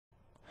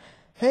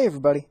Hey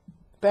everybody,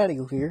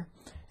 BatEagle here,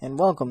 and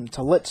welcome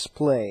to Let's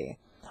Play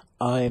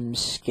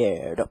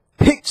Imscared, a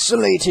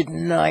pixelated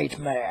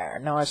nightmare.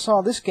 Now I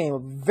saw this game a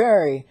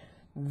very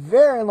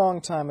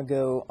long time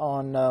ago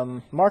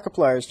on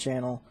MacLeod's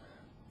channel,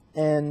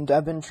 and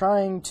I've been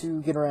trying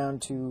to get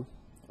around to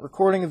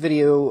recording a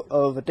video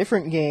of a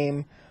different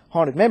game,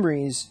 Haunted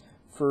Memories,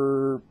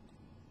 for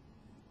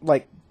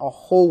like a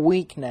whole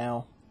week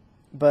now,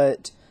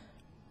 but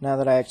now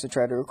that I actually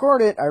tried to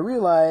record it, I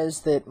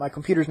realized that my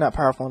computer's not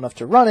powerful enough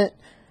to run it,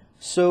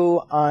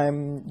 so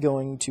I'm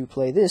going to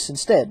play this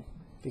instead,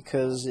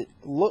 because it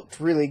looked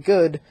really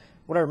good.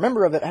 What I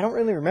remember of it, I don't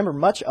really remember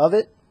much of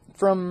it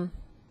from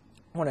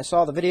when I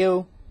saw the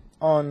video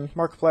on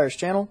MacLeod's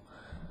channel,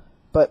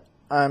 but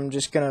I'm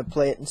just going to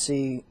play it and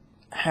see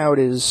how it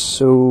is.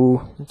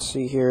 So, let's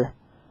see here.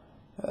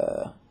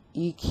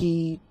 E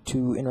key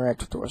to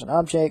interact with doors and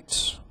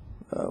objects,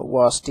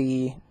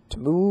 WASD to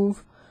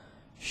move,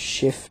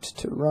 Shift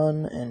to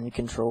run, and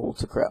Control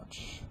to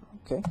crouch.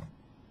 Okay.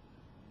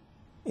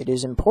 It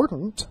is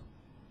important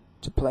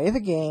to play the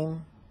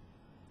game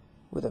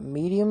with a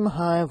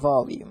medium-high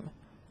volume.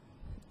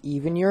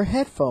 Even your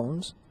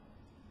headphones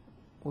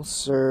will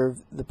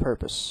serve the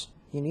purpose.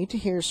 You need to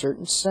hear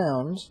certain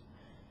sounds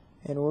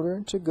in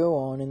order to go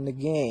on in the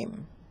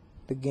game.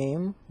 The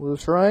game will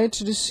try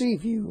to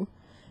deceive you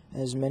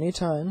as many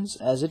times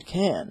as it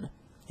can.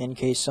 In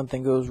case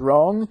something goes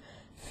wrong,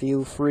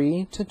 feel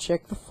free to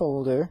check the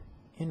folder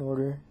in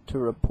order to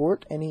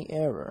report any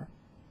error.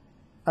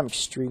 I'm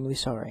extremely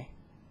sorry.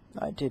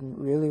 I didn't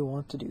really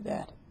want to do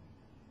that.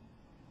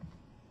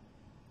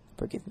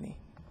 Forgive me.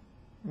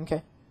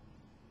 Okay.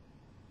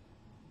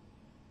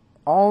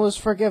 All is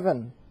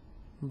forgiven,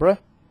 bruh.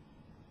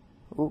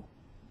 Ooh.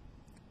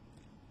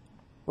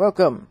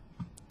 Welcome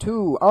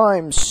to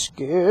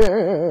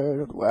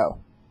Imscared. Wow.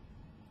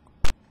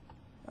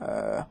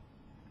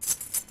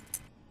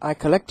 I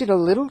collected a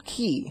little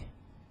key.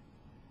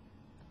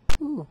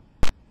 Ooh,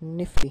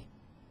 nifty.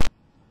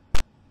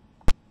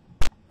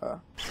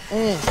 Papa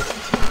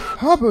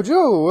Joe,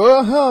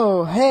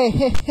 oh,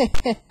 hey,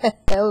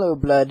 hello,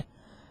 blood.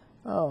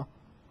 Oh,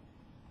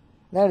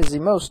 that is the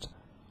most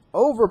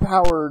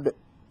overpowered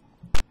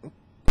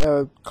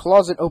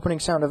closet opening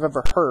sound I've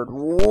ever heard.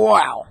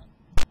 Wow.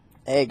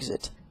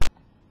 Exit.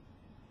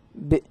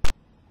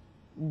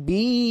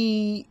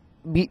 B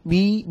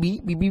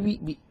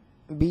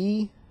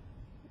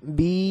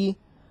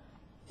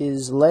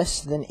is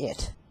less than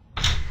it.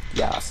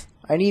 Yes.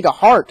 I need a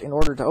heart in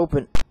order to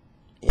open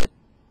it.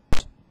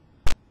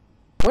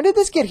 When did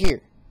this get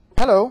here?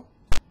 Hello?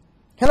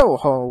 Hello,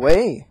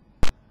 hallway.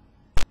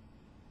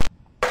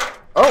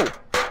 Oh!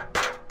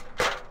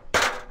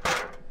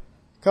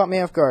 Caught me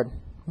off guard.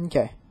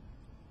 Okay.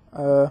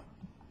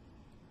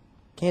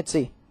 Can't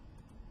see.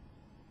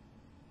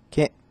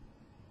 Can't.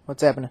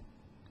 What's happening?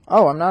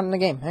 Oh, I'm not in the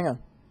game. Hang on.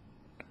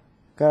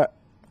 Gotta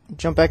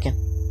jump back in.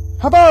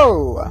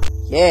 Hubbo!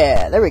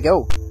 Yeah, there we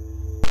go.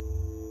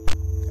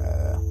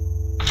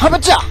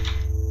 Hubba-cha!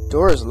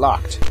 Door is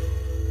locked.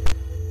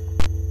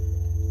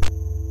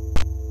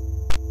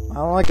 I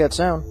don't like that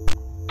sound.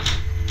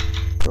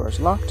 Door is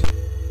locked.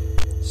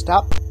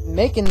 Stop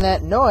making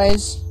that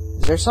noise.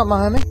 Is there something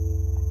behind me?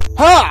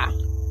 Ha!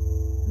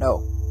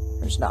 No,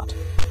 there's not.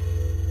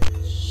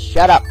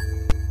 Shut up.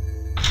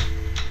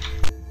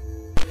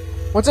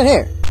 What's in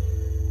here?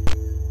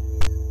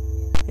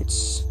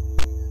 It's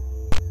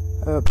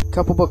a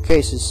couple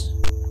bookcases.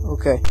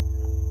 Okay.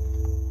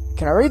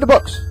 Can I read the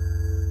books?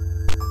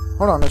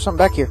 Hold on, there's something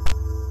back here.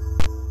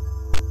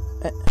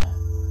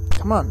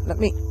 Come on, let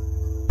me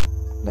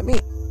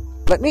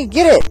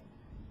get it!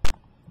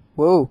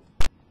 Whoa.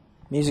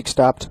 Music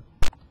stopped.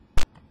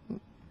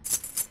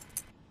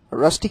 A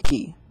rusty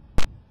key.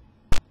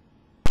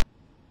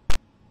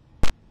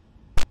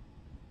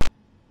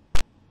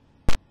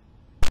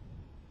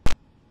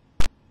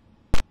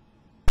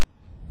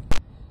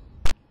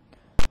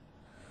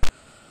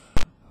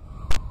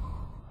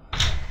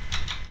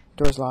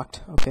 Door's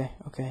locked. Okay.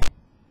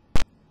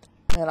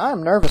 Man,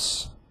 I'm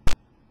nervous.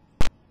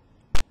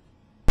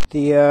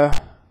 The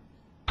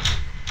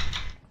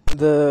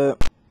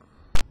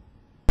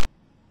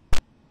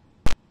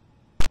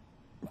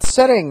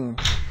setting.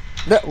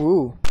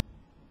 Ooh.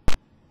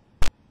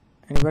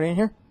 Anybody in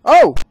here?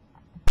 Oh!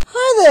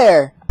 Hi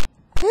there!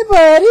 Hey,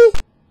 buddy!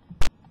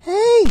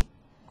 Hey!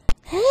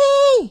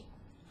 Hey!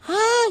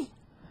 Hi!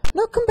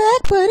 No, come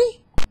back,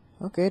 buddy!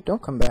 Okay,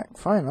 don't come back.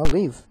 Fine, I'll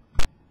leave.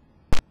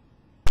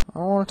 I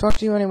don't want to talk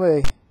to you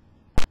anyway.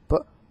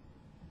 But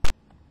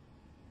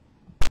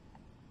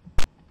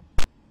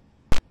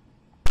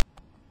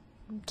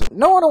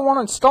no, I don't want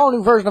to install a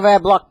new version of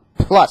Adblock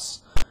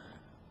Plus.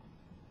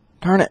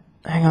 Darn it.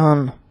 Hang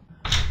on.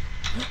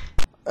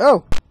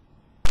 Oh.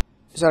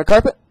 Is that a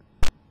carpet?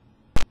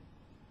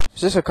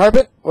 Is this a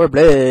carpet or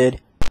blood?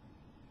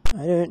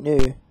 I don't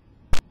know.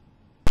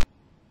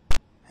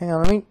 Hang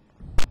on, let me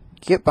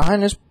get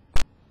behind this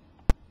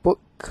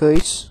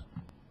bookcase.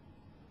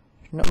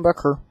 There's nothing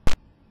back here.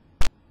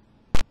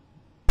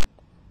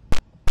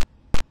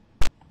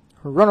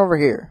 Run over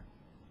here.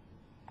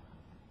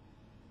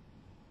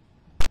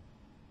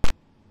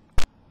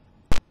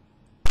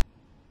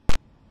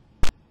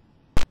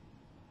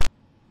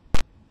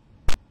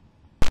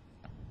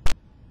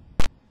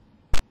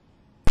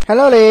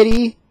 Hello,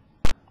 lady.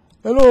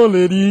 Hello,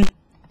 lady.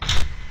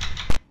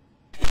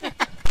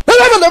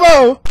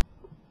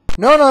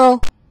 No,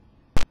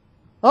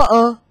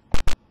 no.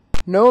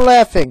 No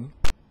laughing.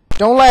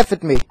 Don't laugh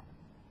at me.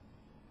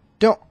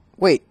 Don't.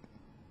 Wait.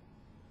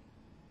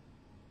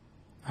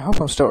 I hope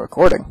I'm still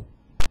recording.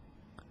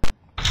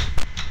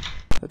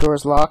 The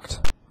door's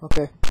locked.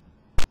 Okay.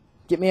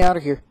 Get me out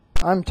of here.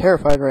 I'm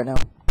terrified right now.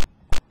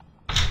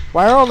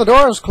 Why are all the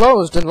doors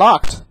closed and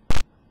locked?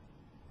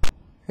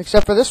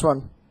 Except for this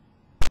one.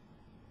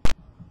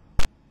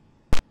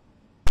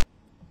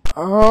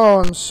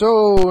 Oh, I'm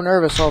so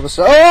nervous all of a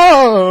sudden.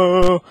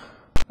 Oh!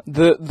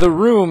 The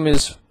room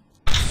is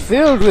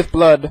filled with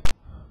blood.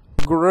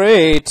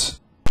 Great.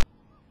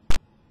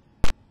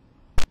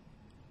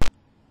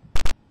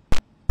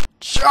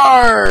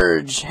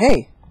 Charge!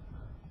 Hey,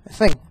 I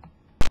think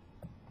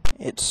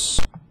it's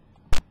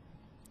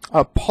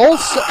a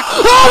pulse.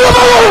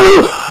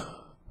 Oh!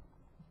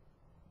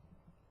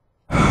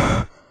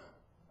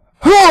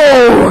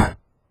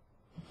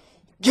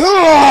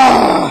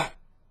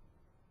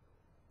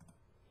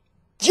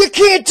 You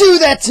can't do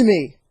that to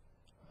me!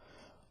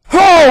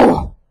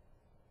 Oh!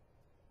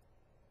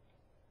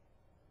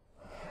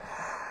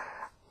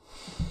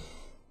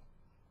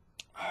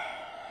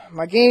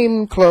 My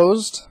game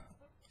closed.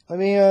 Let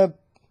me,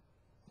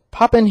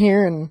 pop in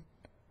here and...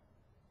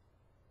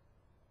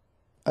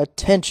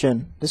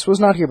 Attention. This was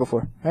not here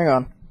before. Hang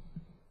on.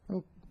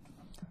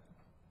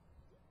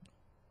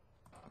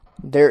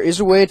 There is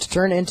a way to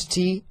turn an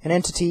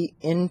entity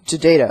into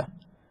data.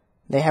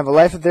 They have a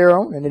life of their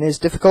own, and it is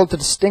difficult to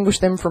distinguish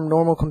them from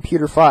normal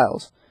computer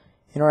files.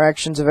 In our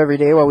actions of every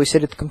day while we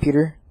sit at the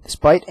computer, this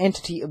bite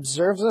entity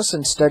observes us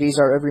and studies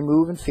our every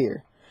move and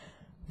fear.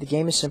 The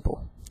game is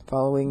simple.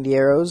 Following the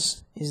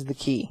arrows is the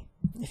key.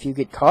 If you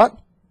get caught,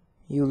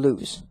 you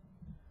lose.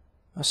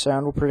 A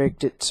sound will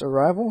predict its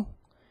arrival.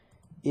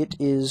 It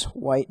is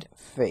white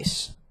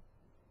face.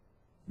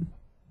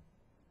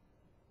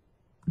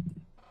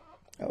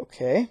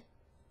 Okay.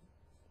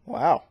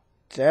 Wow.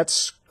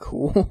 That's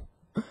cool.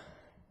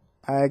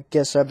 I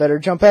guess I better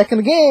jump back in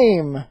the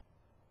game.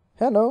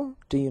 Hello.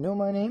 Do you know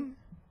my name?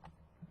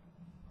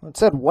 Well, it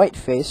said white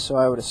face, so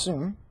I would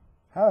assume.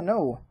 Oh,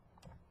 no.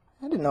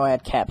 I didn't know I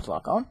had caps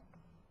lock on.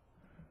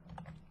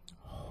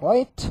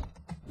 White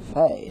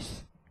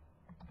face.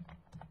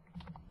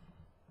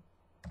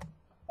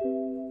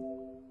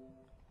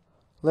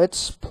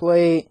 Let's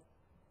play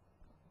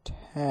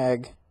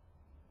tag.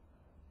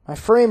 My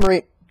frame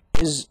rate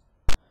is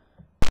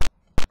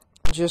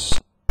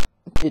just...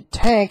 It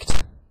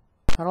tanked.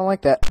 I don't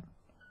like that.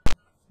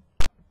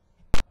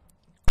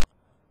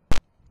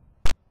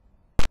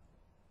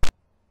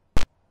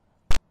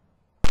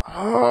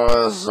 Oh,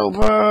 that's so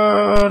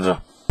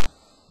bad.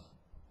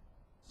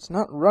 It's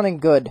not running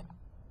good.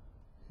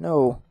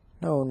 No.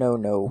 No, no,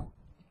 no.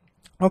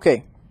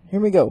 Okay, here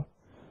we go.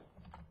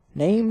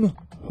 Name,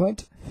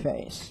 white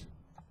face.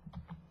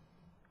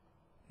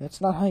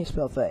 That's not how you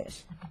spell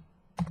face.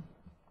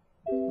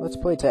 Let's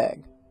play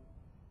tag.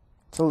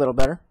 It's a little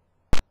better.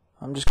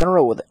 I'm just gonna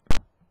roll with it.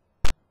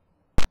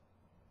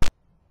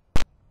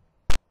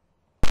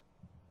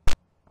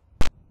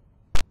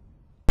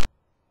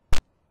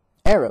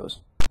 Arrows.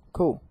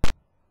 Cool.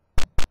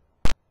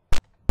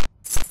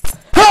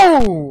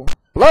 Oh!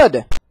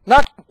 Blood!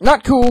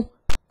 Not cool.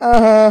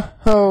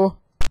 Oh.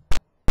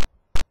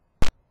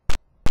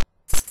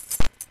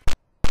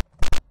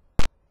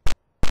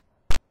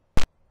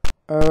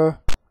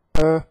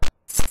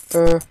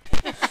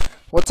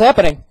 What's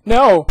happening?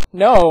 No.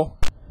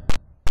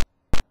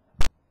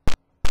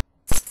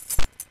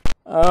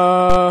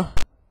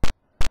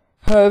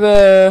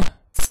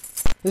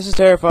 This is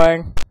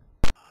terrifying.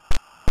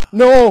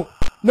 No!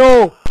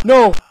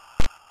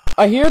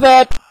 I hear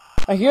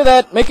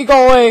that. Make it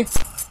go away.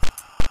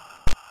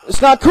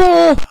 It's not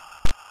cool.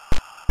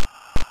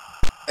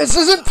 This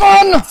isn't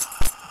fun.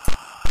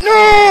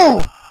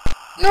 No,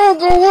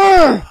 go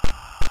away.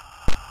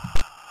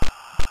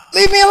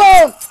 Leave me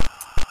alone.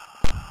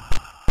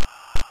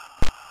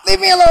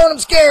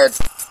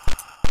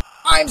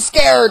 I'm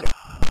scared.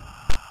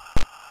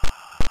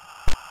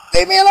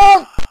 Leave me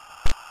alone.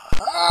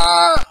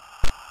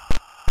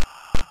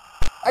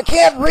 I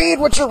can't read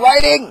what you're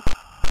writing.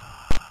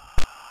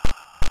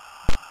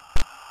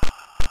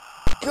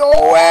 Go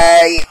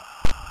away.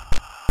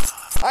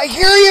 I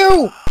hear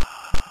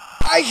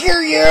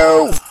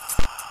you.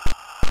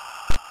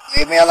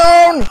 Leave me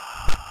alone.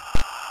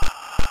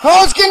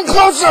 Oh, it's getting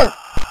closer.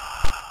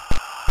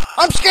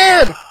 I'm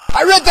scared.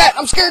 I read that.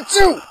 I'm scared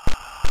too.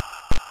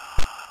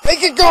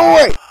 Make it go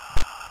away.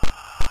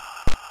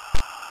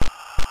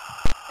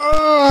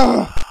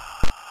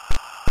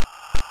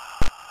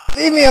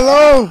 Leave me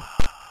alone.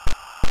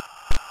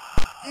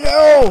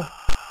 No.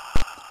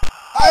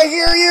 I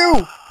hear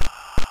you.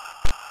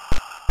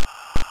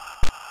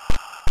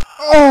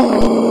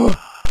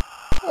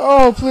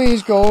 Oh,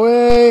 please go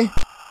away.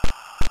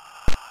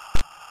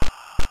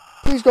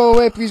 Please go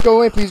away.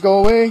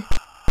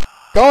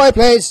 Go away,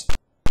 please.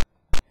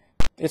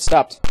 It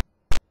stopped.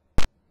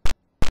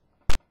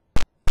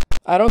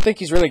 I don't think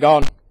he's really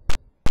gone.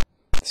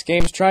 This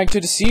game's trying to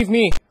deceive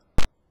me.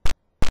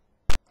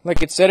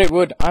 Like it said it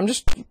would. I'm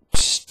just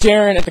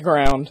staring at the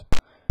ground.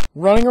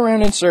 Running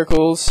around in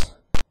circles.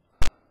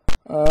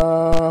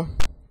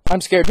 I'm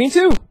scared. Me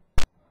too.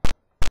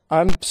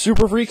 I'm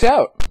super freaked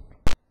out.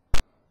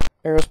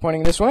 Arrow's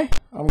pointing this way.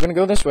 I'm gonna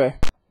go this way.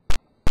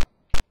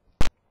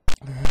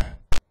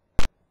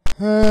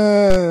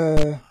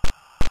 No!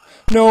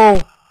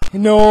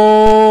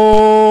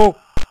 No!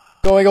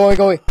 Go away, go away,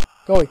 go away.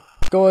 Go away,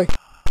 go away.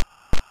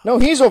 No,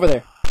 he's over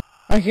there.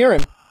 I hear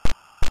him.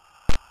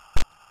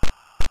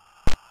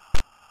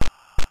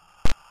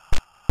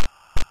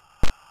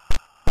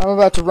 I'm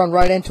about to run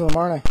right into him,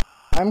 aren't I?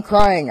 I'm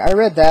crying. I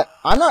read that.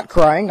 I'm not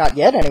crying. Not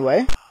yet,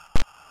 anyway.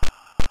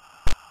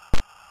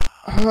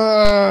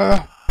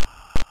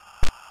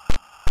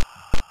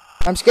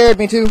 I'm scared,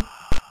 me too.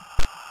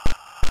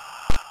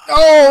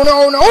 No,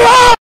 no, no!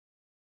 Ah!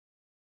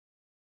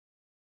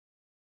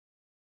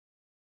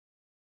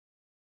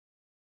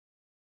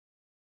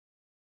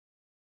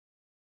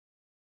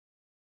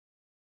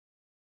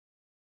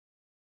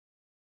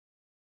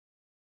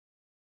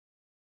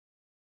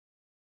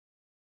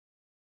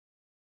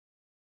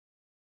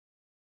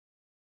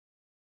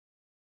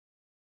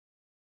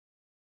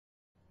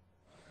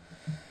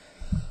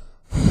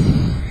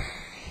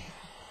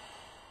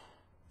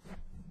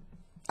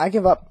 I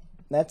give up.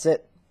 That's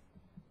it.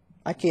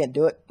 I can't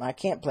do it. I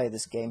can't play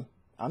this game.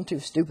 I'm too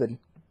stupid.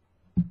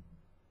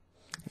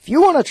 If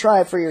you want to try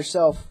it for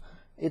yourself,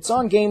 it's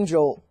on Game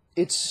Jolt.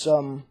 It's,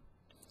 at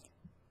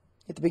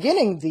the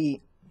beginning,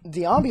 the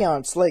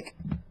ambiance, like,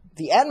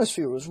 the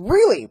atmosphere was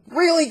really,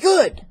 really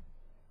good.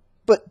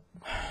 But,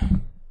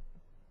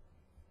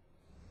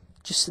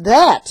 just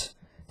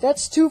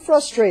that's too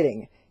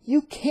frustrating.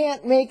 You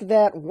can't make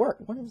that work.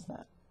 What is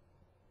that?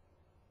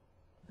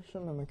 I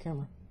shouldn't have my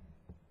camera.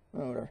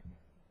 Oh, whatever.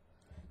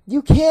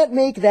 You can't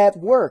make that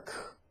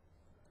work.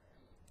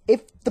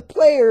 If the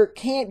player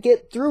can't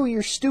get through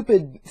your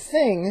stupid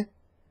thing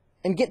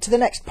and get to the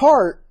next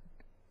part,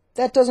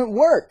 that doesn't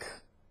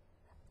work.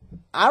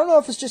 I don't know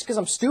if it's just because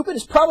I'm stupid.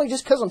 It's probably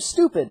just because I'm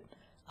stupid.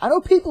 I know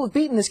people have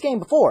beaten this game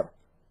before.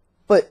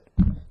 But,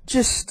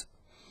 just,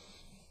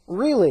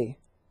 really,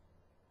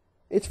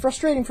 it's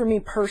frustrating for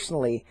me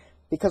personally,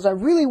 because I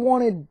really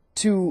wanted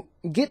to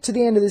get to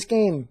the end of this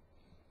game.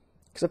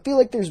 Because I feel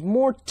like there's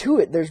more to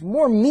it. There's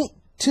more meat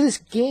to this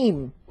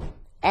game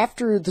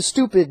after the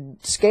stupid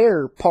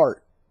scare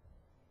part.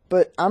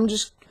 But I'm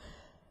just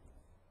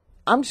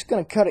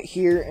gonna cut it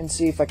here and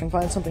see if I can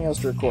find something else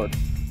to record.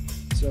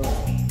 So,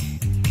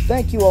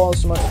 thank you all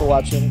so much for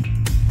watching.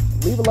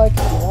 Leave a like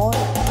if you want.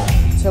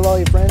 Tell all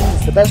your friends.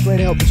 It's the best way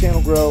to help the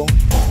channel grow.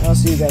 And I'll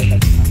see you guys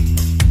next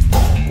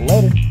time.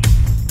 Later.